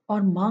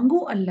 اور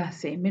مانگو اللہ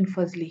سے، من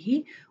فضلہ،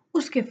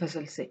 اس کے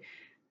فضل سے۔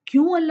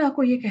 کیوں اللہ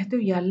کو یہ کہتے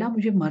ہو یا اللہ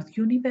مجھے مرد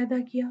کیوں نہیں پیدا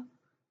کیا؟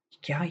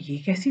 کیا یہ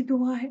کیسی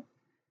دعا ہے؟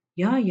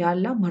 یا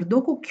اللہ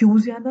مردوں کو کیوں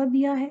زیادہ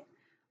دیا ہے؟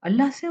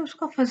 اللہ سے اس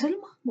کا فضل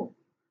مانگو،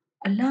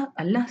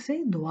 اللہ سے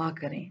دعا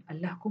کریں،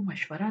 اللہ کو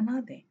مشورہ نہ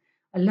دیں،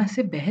 اللہ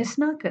سے بحث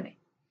نہ کریں،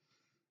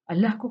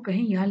 اللہ کو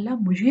کہیں یا اللہ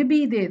مجھے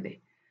بھی دے دے،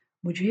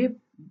 مجھے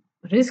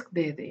رزق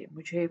دے دے،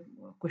 مجھے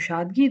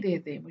کشادگی دے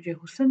دے، مجھے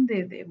حسن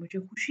دے دے، مجھے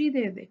خوشی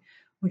دے دے،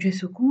 مجھے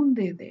سکون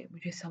دے دے،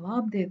 مجھے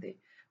ثواب دے دے،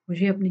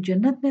 مجھے اپنی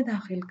جنت میں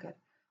داخل کر۔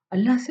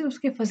 اللہ سے اس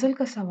کے فضل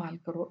کا سوال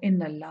کرو۔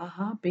 ان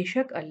اللہ، بے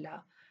شک اللہ،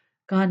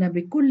 کان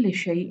بکل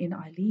شیء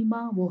علیما،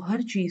 وہ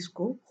ہر چیز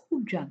کو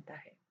خوب جانتا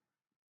ہے۔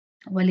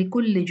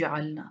 وَلِكُلِّ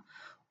جَعَلْنَا،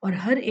 اور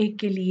ہر ایک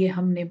کے لیے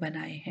ہم نے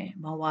بنائے ہیں،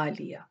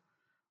 موالیا،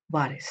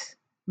 وارث،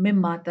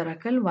 مما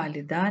ترک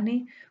الوالدان،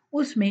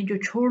 اس میں جو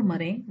چھوڑ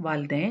مریں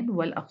والدین،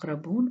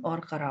 والاقربون، اور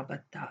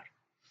قرابت دار،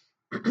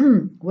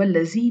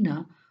 والذین،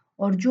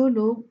 اور جو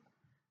لوگ،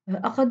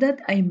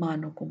 عقدت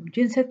ایمانکم،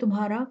 جن سے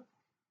تمہارا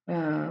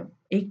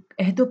ایک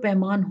عہد و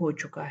پیمان ہو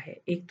چکا ہے،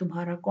 ایک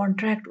تمہارا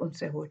کانٹریکٹ ان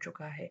سے ہو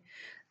چکا ہے،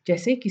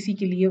 جیسے کسی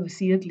کے لیے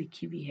وصیت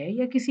لکھی ہوئی ہے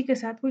یا کسی کے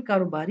ساتھ کوئی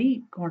کاروباری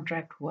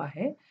کانٹریکٹ ہوا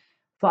ہے،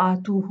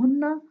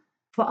 فآتوہن،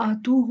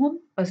 فآتوہم،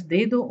 پس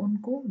دے دو ان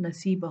کو،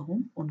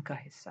 نصیبہم، ان کا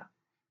حصہ۔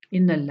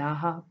 ان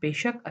اللہ، بے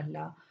شک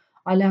اللہ،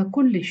 علی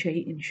کل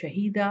شیء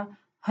شہیدا،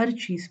 ہر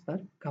چیز پر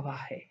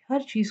گواہ ہے، ہر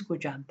چیز کو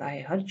جانتا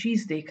ہے، ہر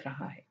چیز دیکھ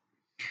رہا ہے۔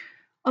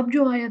 اب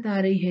جو آیت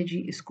آ رہی ہے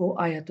جی، اس کو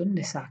آیت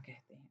النساء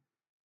کہتے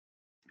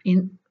ہیں،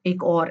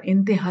 ایک اور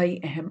انتہائی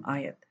اہم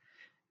آیت۔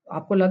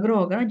 آپ کو لگ رہا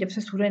ہوگا نا جب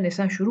سے سورہ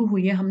نساء شروع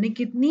ہوئی ہے ہم نے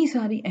کتنی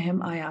ساری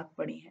اہم آیات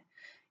پڑھی ہیں۔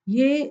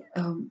 یہ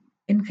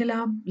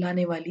انقلاب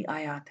لانے والی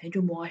آیات ہیں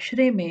جو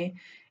معاشرے میں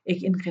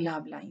ایک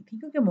انقلاب لائی تھی،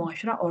 کیونکہ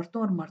معاشرہ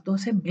عورتوں اور مردوں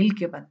سے مل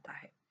کے بنتا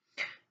ہے۔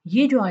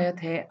 یہ جو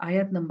آیت ہے،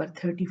 آیت نمبر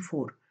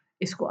 34،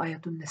 اس کو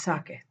آیت النساء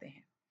کہتے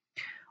ہیں،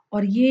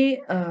 اور یہ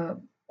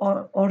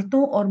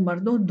عورتوں اور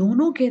مردوں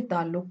دونوں کے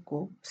تعلق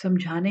کو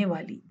سمجھانے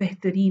والی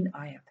بہترین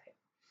آیت ہے۔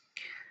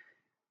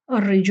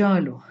 اور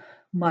رجال،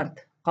 مرد،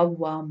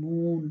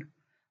 قوامون،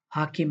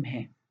 حاکم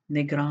ہیں،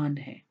 نگران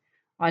ہیں،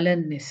 علی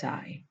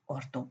النساء،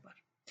 عورتوں پر۔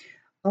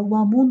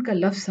 قوامون کا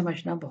لفظ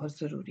سمجھنا بہت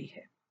ضروری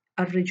ہے۔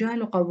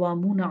 الرجال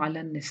قوامون علی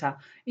النساء،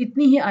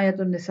 اتنی ہی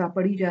آیت النساء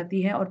پڑھی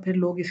جاتی ہے اور پھر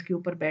لوگ اس کے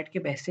اوپر بیٹھ کے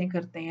بحثیں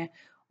کرتے ہیں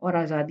اور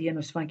آزادیہ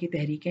نسواں کی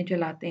تحریکیں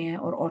چلاتے ہیں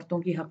اور عورتوں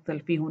کی حق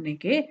تلفی ہونے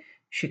کے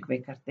شکوے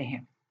کرتے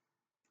ہیں۔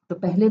 تو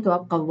پہلے تو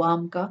آپ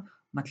قوام کا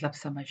مطلب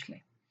سمجھ لیں۔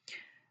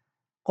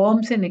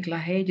 قوم سے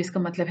نکلا ہے جس کا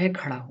مطلب ہے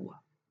کھڑا ہوا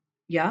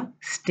یا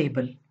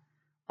سٹیبل۔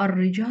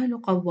 الرجال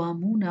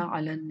قوامون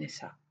علی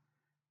النساء،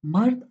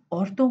 مرد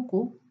عورتوں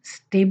کو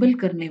سٹیبل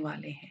کرنے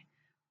والے ہیں،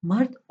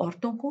 مرد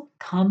عورتوں کو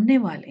تھامنے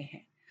والے ہیں،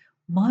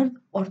 مرد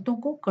عورتوں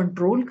کو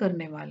کنٹرول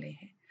کرنے والے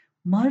ہیں،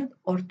 مرد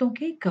عورتوں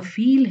کے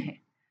کفیل ہیں،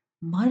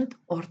 مرد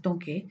عورتوں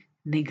کے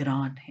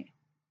نگران ہیں۔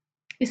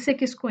 اس سے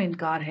کس کو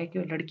انکار ہے کہ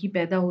لڑکی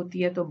پیدا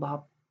ہوتی ہے تو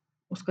باپ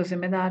اس کا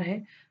ذمہ دار ہے،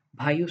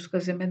 بھائی اس کا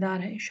ذمہ دار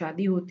ہے،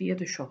 شادی ہوتی ہے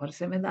تو شوہر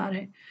ذمہ دار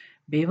ہے،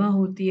 بیوہ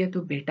ہوتی ہے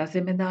تو بیٹا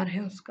ذمہ دار ہے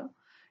اس کا۔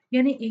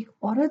 یعنی ایک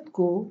عورت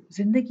کو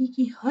زندگی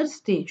کی ہر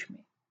سٹیج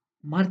میں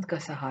مرد کا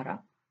سہارا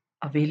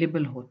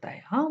اویلیبل ہوتا ہے.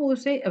 ہاں وہ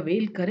اسے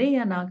اویل کرے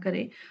یا نہ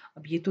کرے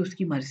اب یہ تو اس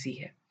کی مرضی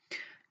ہے.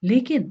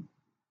 لیکن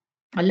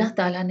اللہ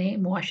تعالیٰ نے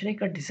معاشرے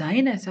کا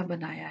ڈیزائن ایسا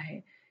بنایا ہے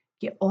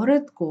کہ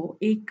عورت کو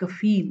ایک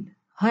کفیل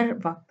ہر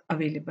وقت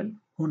اویلیبل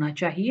ہونا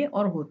چاہیے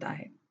اور ہوتا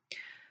ہے.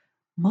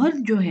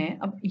 مرد جو ہیں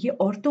اب یہ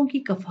عورتوں کی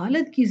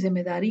کفالت کی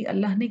ذمہ داری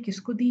اللہ نے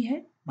کس کو دی ہے؟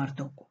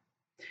 مردوں کو.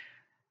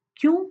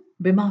 کیوں؟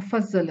 بما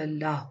فضل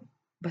اللہ،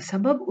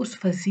 بسبب اس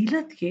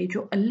فضیلت کے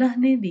جو اللہ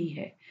نے دی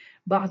ہے،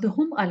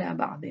 بعضهم علی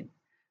بعض،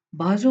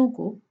 بعضوں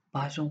کو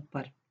بعضوں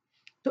پر.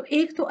 تو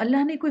ایک تو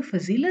اللہ نے کوئی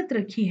فضیلت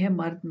رکھی ہے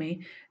مرد میں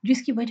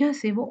جس کی وجہ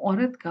سے وہ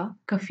عورت کا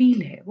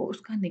کفیل ہے، وہ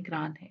اس کا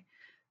نگران ہے.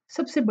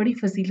 سب سے بڑی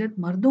فضیلت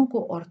مردوں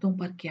کو عورتوں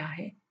پر کیا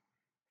ہے؟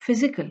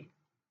 فزیکل.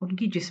 ان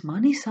کی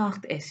جسمانی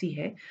ساخت ایسی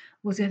ہے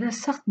وہ زیادہ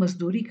سخت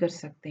مزدوری کر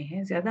سکتے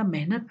ہیں، زیادہ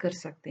محنت کر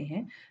سکتے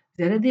ہیں،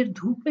 زیادہ دیر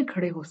دھوپ میں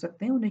کھڑے ہو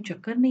سکتے ہیں، انہیں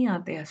چکر نہیں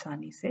آتے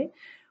آسانی سے،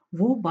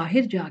 وہ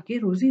باہر جا کے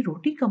روزی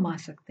روٹی کما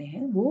سکتے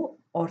ہیں، وہ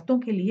عورتوں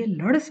کے لیے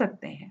لڑ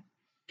سکتے ہیں.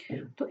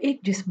 تو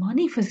ایک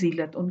جسمانی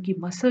فضیلت، ان کی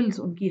مسلز،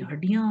 ان کی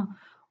ہڈیاں،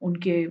 ان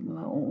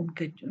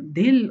کے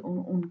دل،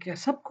 ان کا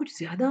سب کچھ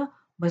زیادہ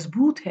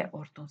مضبوط ہے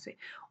عورتوں سے.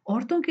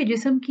 عورتوں کے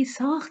جسم کی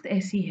ساخت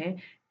ایسی ہے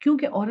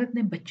کیونکہ عورت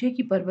نے بچے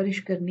کی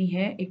پرورش کرنی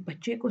ہے، ایک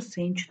بچے کو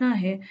سینچنا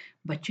ہے،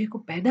 بچے کو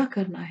پیدا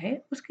کرنا ہے،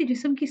 اس کے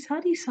جسم کی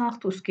ساری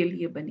ساخت اس کے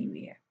لیے بنی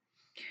ہوئی ہے.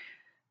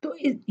 تو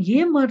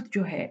یہ مرد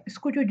جو ہے، اس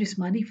کو جو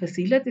جسمانی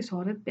فضیلت اس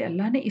عورت پہ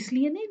اللہ نے اس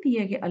لیے نہیں دی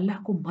ہے کہ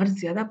اللہ کو مرد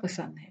زیادہ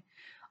پسند ہے.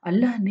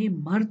 اللہ نے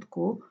مرد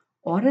کو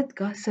عورت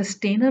کا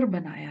سسٹینر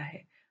بنایا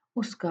ہے،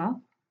 اس کا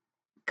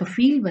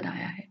کفیل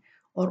بنایا ہے،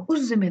 اور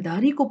اس ذمہ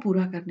داری کو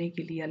پورا کرنے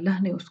کے لیے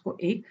اللہ نے اس کو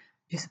ایک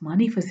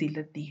جسمانی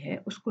فضیلت دی ہے،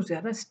 اس کو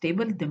زیادہ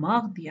سٹیبل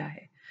دماغ دیا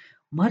ہے.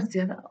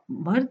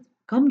 مرد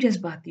کم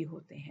جذباتی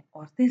ہوتے ہیں،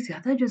 عورتیں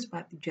زیادہ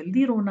جذباتی،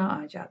 جلدی رونا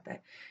آ جاتا ہے،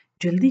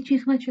 جلدی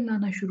چیخنا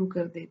چلانا شروع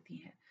کر دیتی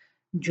ہیں،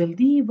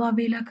 جلدی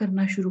واویلا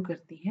کرنا شروع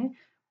کرتی ہیں.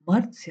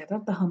 مرد زیادہ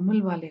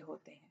تحمل والے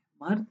ہوتے ہیں،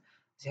 مرد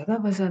زیادہ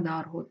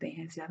وزادار ہوتے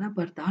ہیں، زیادہ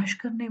برداشت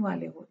کرنے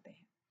والے ہوتے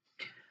ہیں.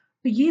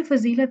 تو یہ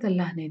فضیلت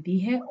اللہ نے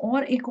دی ہے.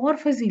 اور ایک اور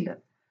فضیلت،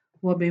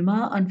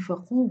 وَبِمَا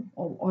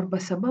أَنفَقُوا، اور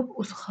بسبب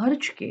اس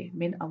خرچ کے،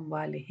 من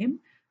اموالہم،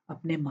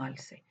 اپنے مال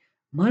سے.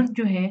 مرد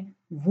جو ہیں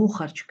وہ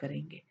خرچ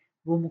کریں گے،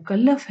 وہ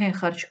مکلف ہیں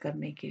خرچ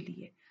کرنے کے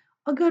لیے.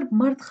 اگر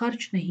مرد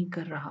خرچ نہیں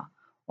کر رہا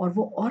اور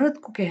وہ عورت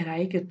کو کہہ رہا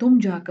ہے کہ تم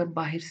جا کر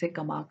باہر سے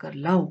کما کر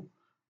لاؤ،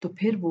 تو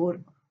پھر وہ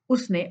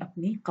اس نے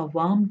اپنی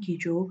قوام کی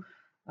جو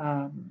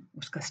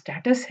اس کا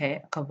سٹیٹس ہے،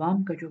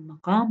 قوام کا جو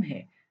مقام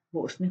ہے،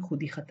 وہ اس نے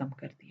خود ہی ختم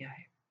کر دیا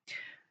ہے.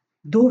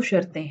 دو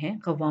شرطیں ہیں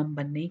قوام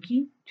بننے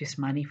کی: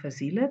 جسمانی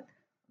فضیلت،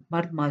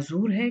 مرد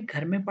معذور ہے،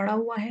 گھر میں پڑا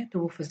ہوا ہے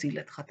تو وہ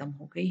فضیلت ختم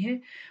ہو گئی ہے،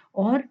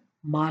 اور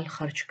مال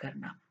خرچ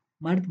کرنا.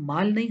 مرد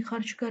مال نہیں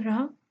خرچ کر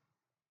رہا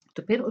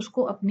تو پھر اس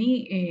کو اپنی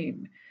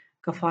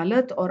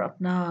کفالت اور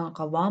اپنا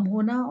قوام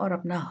ہونا اور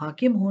اپنا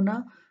حاکم ہونا،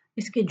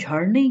 اس کے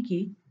جھاڑنے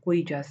کی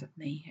کوئی اجازت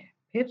نہیں ہے.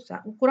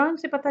 پھر قرآن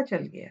سے پتہ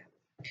چل گیا.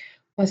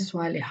 پس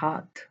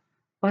صالحات،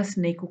 پس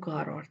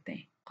نیکوکار عورتیں،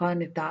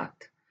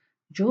 قانتات،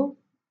 جو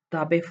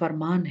تابع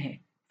فرمان ہیں،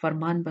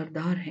 فرمان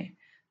بردار ہیں،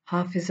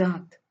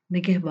 حافظات،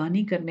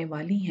 نگہبانی کرنے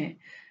والی ہیں،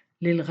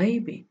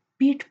 للغیب،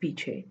 پیٹھ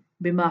پیچھے،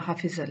 بما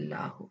حفظ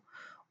اللہ،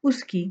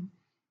 اس کی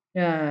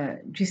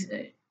جس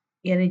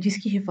یعنی جس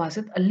کی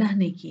حفاظت اللہ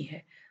نے کی ہے،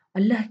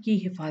 اللہ کی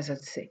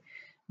حفاظت سے.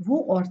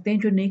 وہ عورتیں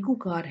جو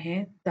نیکوکار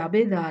ہیں،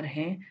 تابع دار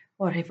ہیں،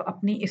 اور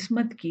اپنی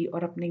عصمت کی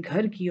اور اپنے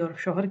گھر کی اور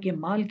شوہر کے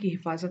مال کی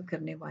حفاظت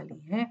کرنے والی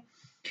ہیں،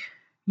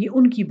 یہ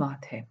ان کی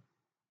بات ہے.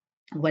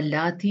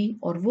 واللاتی،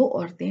 اور وہ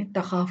عورتیں،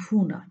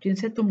 تخافون، جن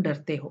سے تم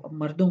ڈرتے ہو. اب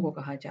مردوں کو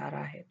کہا جا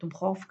رہا ہے، تم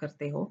خوف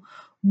کرتے ہو،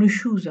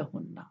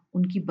 نشوزہن،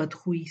 ان کی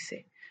بدخوئی سے،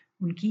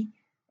 ان کی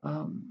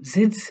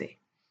ضد سے،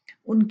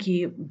 ان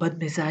کی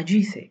بد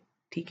مزاجی سے.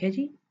 ٹھیک ہے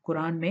جی،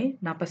 قرآن میں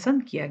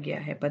ناپسند کیا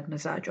گیا ہے بد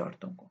مزاج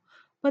عورتوں کو.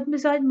 بد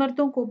مزاج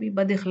مردوں کو بھی،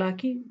 بد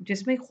اخلاقی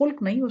جس میں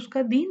خلق نہیں اس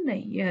کا دین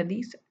نہیں، یہ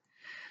حدیث ہے.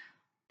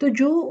 تو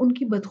جو ان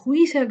کی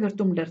بدخوئی سے اگر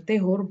تم ڈرتے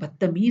ہو اور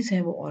بدتمیز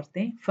ہیں وہ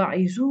عورتیں،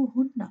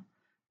 فَعِظُوهُنَّ،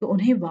 تو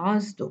انہیں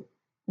واعظ دو،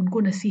 ان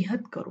کو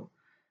نصیحت کرو.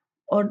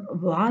 اور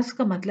واعظ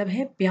کا مطلب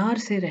ہے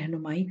پیار سے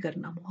رہنمائی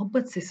کرنا،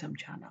 محبت سے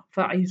سمجھانا.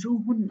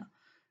 فَعِظُوهُنَّ،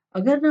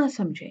 اگر نہ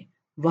سمجھیں،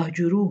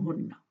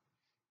 وَهْجُرُوهُنَّ،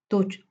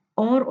 تو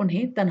اور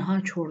انہیں تنہا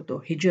چھوڑ دو،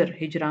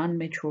 ہجران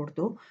میں چھوڑ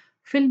دو.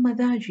 فی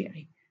المضاجع،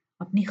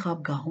 اپنی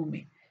خوابگاہوں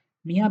میں.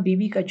 میاں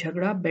بیوی کا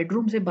جھگڑا بیڈ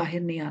روم سے باہر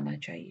نہیں آنا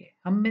چاہیے،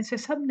 ہم میں سے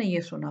سب نے یہ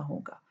سنا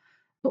ہوگا.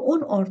 تو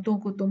ان عورتوں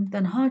کو تم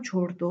تنہا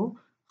چھوڑ دو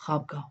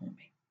خوابگاہوں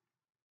میں.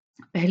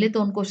 پہلے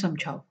تو ان کو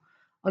سمجھاؤ،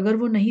 اگر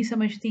وہ نہیں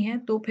سمجھتی ہیں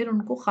تو پھر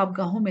ان کو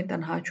خوابگاہوں میں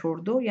تنہا چھوڑ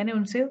دو، یعنی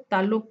ان سے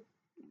تعلق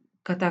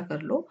قطع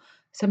کر لو،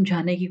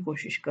 سمجھانے کی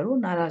کوشش کرو،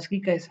 ناراضگی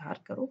کا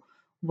اظہار کرو.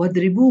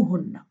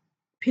 وَضْرِبُوهُنَّ،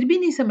 پھر بھی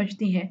نہیں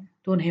سمجھتی ہیں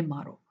تو انہیں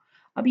مارو.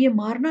 اب یہ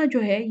مارنا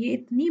جو ہے یہ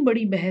اتنی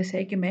بڑی بحث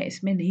ہے کہ میں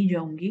اس میں نہیں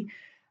جاؤں گی،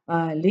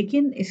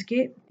 لیکن اس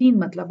کے تین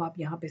مطلب آپ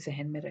یہاں پہ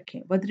ذہن میں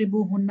رکھیں.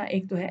 وَضْرِبُوهُنَّ،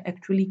 ایک تو ہے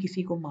ایکچولی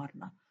کسی کو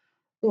مارنا.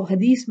 تو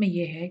حدیث میں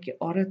یہ ہے کہ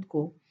عورت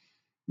کو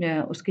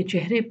اس کے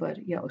چہرے پر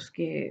یا اس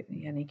کے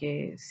یعنی کہ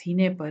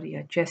سینے پر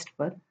یا چیسٹ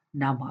پر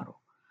نہ مارو.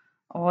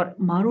 اور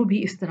مارو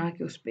بھی اس طرح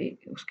کہ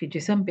اس کے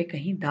جسم پہ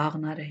کہیں داغ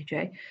نہ رہ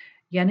جائے،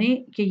 یعنی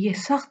کہ یہ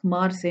سخت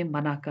مار سے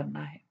منع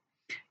کرنا ہے۔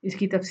 اس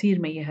کی تفسیر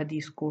میں یہ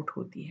حدیث کوٹ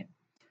ہوتی ہے۔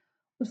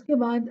 اس کے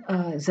بعد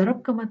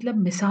ضرب کا مطلب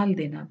مثال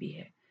دینا بھی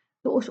ہے،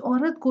 تو اس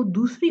عورت کو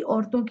دوسری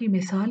عورتوں کی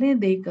مثالیں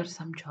دے کر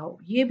سمجھاؤ،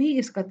 یہ بھی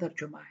اس کا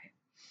ترجمہ ہے،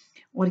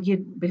 اور یہ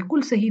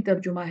بالکل صحیح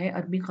ترجمہ ہے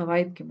عربی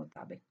قواعد کے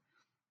مطابق،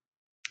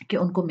 کہ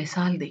ان کو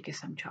مثال دے کے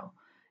سمجھاؤ،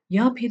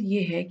 یا پھر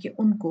یہ ہے کہ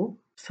ان کو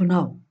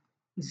سناؤ۔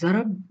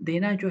 ضرب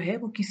دینا جو ہے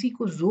وہ کسی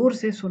کو زور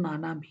سے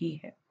سنانا بھی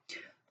ہے۔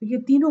 تو یہ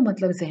تینوں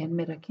مطلب ذہن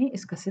میں رکھیں،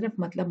 اس کا صرف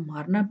مطلب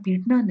مارنا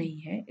پیٹنا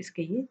نہیں ہے، اس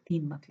کے یہ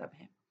تین مطلب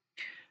ہیں۔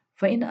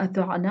 فَإِنْ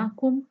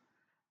أَطَعْنَاكُمْ،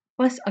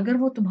 بس اگر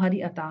وہ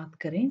تمہاری اطاعت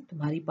کریں،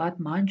 تمہاری بات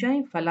مان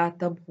جائیں، فلا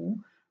تبغوا،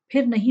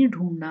 پھر نہیں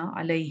ڈھونڈنا،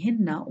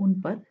 علیہن، ان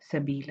پر،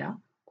 سبیلا،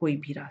 کوئی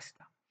بھی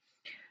راستہ۔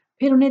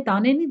 پھر انہیں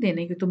تانے نہیں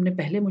دینے کہ تم نے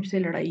پہلے مجھ سے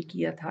لڑائی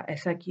کیا تھا،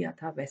 ایسا کیا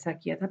تھا، ویسا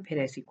کیا تھا، پھر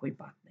ایسی کوئی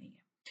بات نہیں ہے۔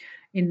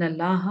 ان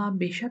اللہ،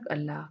 بے شک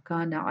اللہ،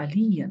 کان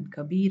علیٰ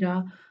کبیرہ،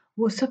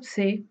 وہ سب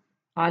سے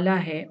اعلیٰ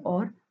ہے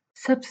اور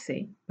سب سے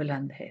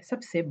بلند ہے،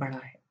 سب سے بڑا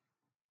ہے۔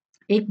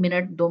 1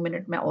 منٹ 2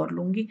 منٹ میں اور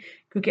لوں گی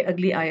کیونکہ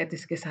اگلی آیت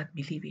اس کے ساتھ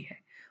ملی ہوئی ہے۔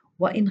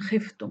 وَإِنْ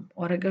خِفْتُمْ،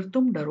 اور اگر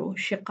تم ڈرو،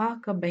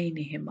 شقاق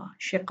بینہما،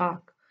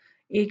 شقاق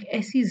ایک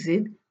ایسی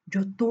ضد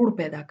جو توڑ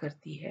پیدا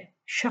کرتی ہے،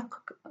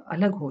 شق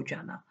الگ ہو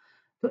جانا،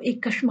 تو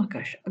ایک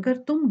کشمکش، اگر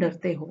تم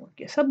ڈرتے ہو،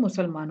 کہ سب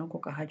مسلمانوں کو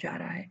کہا جا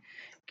رہا ہے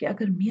کہ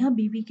اگر میاں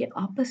بیوی کے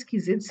آپس کی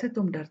ضد سے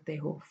تم ڈرتے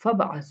ہو،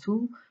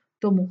 فَبْعَثُوا،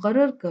 تو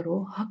مقرر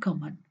کرو،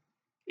 حکمن،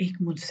 ایک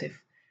منصف،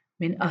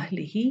 من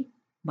اہلہ،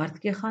 مرد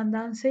کے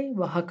خاندان سے،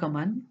 وہ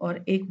حکمن، اور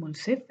ایک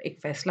منصف، ایک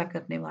فیصلہ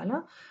کرنے والا،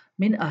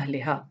 من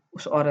اہلہا،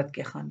 اس عورت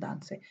کے خاندان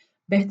سے۔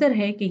 بہتر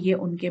ہے کہ یہ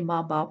ان کے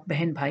ماں باپ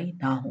بہن بھائی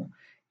نہ ہوں،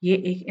 یہ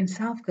ایک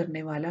انصاف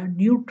کرنے والا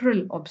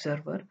نیوٹرل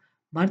آبزرور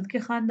مرد کے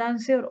خاندان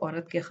سے اور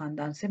عورت کے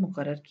خاندان سے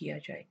مقرر کیا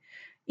جائے۔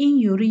 ان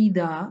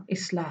یریدا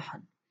اصلاحا،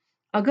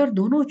 اگر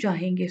دونوں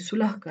چاہیں گے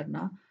صلح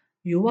کرنا،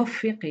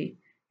 یوفق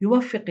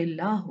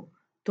اللہ،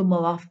 تو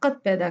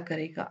موافقت پیدا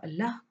کرے گا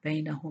اللہ،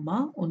 بینہما،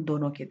 ان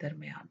دونوں کے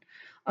درمیان۔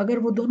 اگر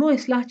وہ دونوں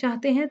اصلاح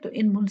چاہتے ہیں تو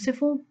ان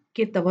منصفوں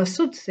کے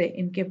توسط سے،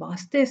 ان کے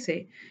واسطے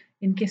سے،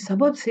 ان کے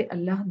سبب سے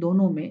اللہ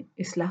دونوں میں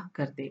اصلاح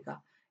کر دے گا۔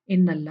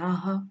 ان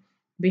اللہ،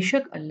 بے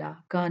شک اللہ،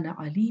 کان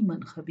علیما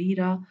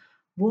خبیرا،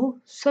 وہ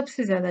سب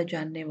سے زیادہ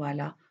جاننے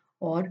والا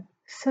اور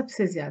سب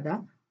سے زیادہ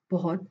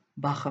بہت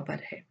باخبر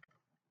ہے۔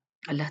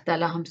 اللہ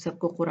تعالی ہم سب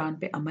کو قرآن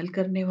پہ عمل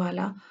کرنے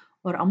والا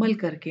اور عمل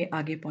کر کے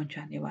آگے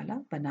پہنچانے والا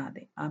بنا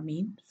دے،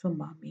 آمین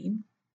ثم آمین۔